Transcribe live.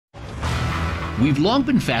We've long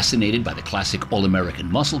been fascinated by the classic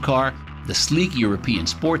all-American muscle car, the sleek European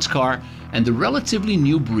sports car, and the relatively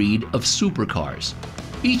new breed of supercars.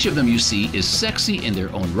 Each of them, you see, is sexy in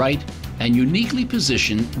their own right and uniquely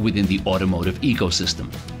positioned within the automotive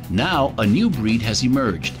ecosystem. Now, a new breed has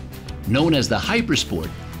emerged. Known as the Hypersport,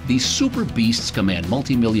 these super beasts command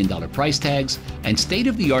multi-million-dollar price tags and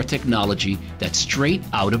state-of-the-art technology that's straight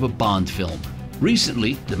out of a Bond film.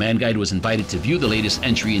 Recently, the Man Guide was invited to view the latest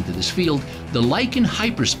entry into this field, the Lykan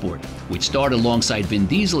Hypersport, which starred alongside Vin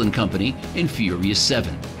Diesel and company in Furious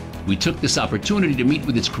 7. We took this opportunity to meet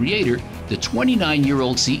with its creator, the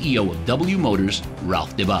 29-year-old CEO of W Motors,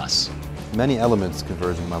 Ralph Debbas. Many elements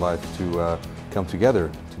converged in my life to come together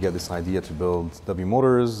to get this idea to build W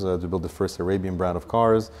Motors, to build the first Arabian brand of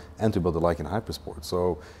cars, and to build the Lykan Hypersport.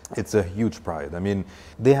 So it's a huge pride. I mean,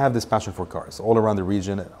 they have this passion for cars all around the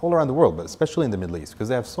region, all around the world, but especially in the Middle East, because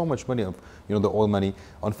they have so much money, of, the oil money.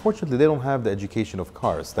 Unfortunately, they don't have the education of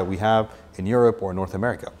cars that we have in Europe or North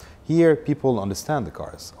America. Here, people understand the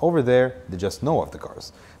cars. Over there, they just know of the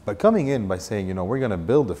cars. But coming in by saying, we're going to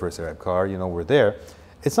build the first Arab car, we're there,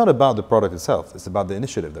 it's not about the product itself, it's about the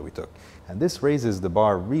initiative that we took. And this raises the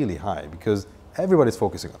bar really high because everybody's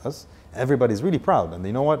focusing on us, everybody's really proud, and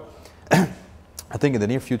you know what? I think in the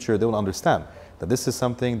near future they will understand that this is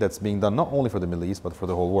something that's being done not only for the Middle East but for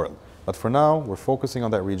the whole world. But for now, we're focusing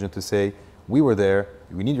on that region to say, we were there,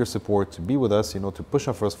 we need your support to be with us, to push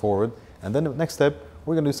us forward, and then the next step,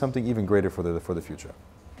 we're going to do something even greater for the future.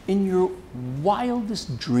 In your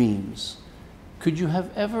wildest dreams, could you have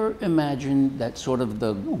ever imagined that sort of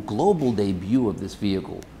the global debut of this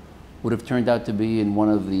vehicle would have turned out to be in one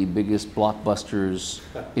of the biggest blockbusters,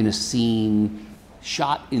 in a scene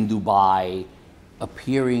shot in Dubai,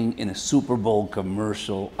 appearing in a Super Bowl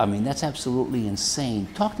commercial? I mean, that's absolutely insane.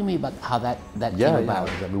 Talk to me about how that came about.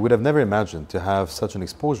 Yeah, we would have never imagined to have such an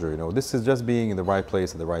exposure. This is just being in the right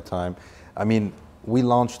place at the right time. I mean, we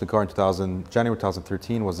launched the car in January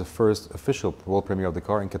 2013 was the first official world premiere of the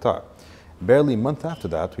car in Qatar. Barely a month after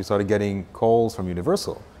that, we started getting calls from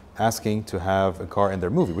Universal asking to have a car in their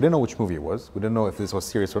movie. We didn't know which movie it was. We didn't know if this was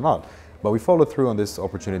serious or not. But we followed through on this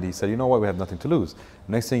opportunity, said, you know what, we have nothing to lose.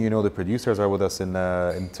 Next thing you know, the producers are with us in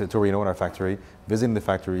Torino in our factory, visiting the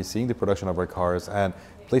factory, seeing the production of our cars, and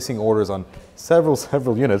placing orders on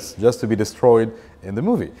several units just to be destroyed in the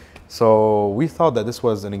movie. So we thought that this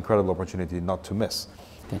was an incredible opportunity not to miss.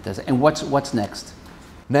 Fantastic. And what's next?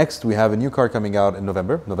 Next, we have a new car coming out in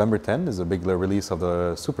November. November 10 is a big release of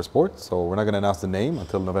the Super Sport, so we're not going to announce the name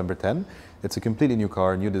until November 10. It's a completely new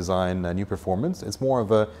car, new design, new performance. It's more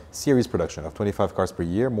of a series production of 25 cars per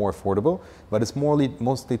year, more affordable, but it's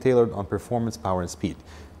mostly tailored on performance, power, and speed.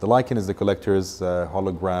 The Lykan is the collector's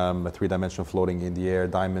hologram, three-dimensional floating in the air,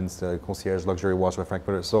 diamonds, concierge, luxury watch by Frank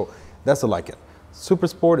Miller. So that's the Lykan. Super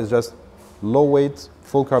Sport is just low weight,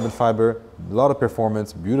 full carbon fiber, a lot of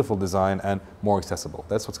performance, beautiful design, and more accessible.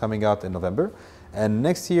 That's what's coming out in November. And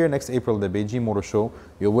next year, next April, the Beijing Motor Show,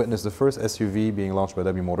 you'll witness the first SUV being launched by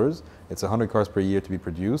W Motors. It's 100 cars per year to be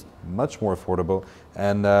produced, much more affordable,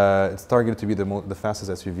 and it's targeted to be the fastest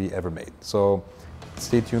SUV ever made. So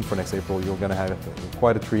stay tuned for next April. You're going to have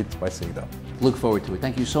quite a treat by seeing that. Look forward to it.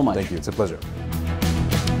 Thank you so much. Thank you. It's a pleasure.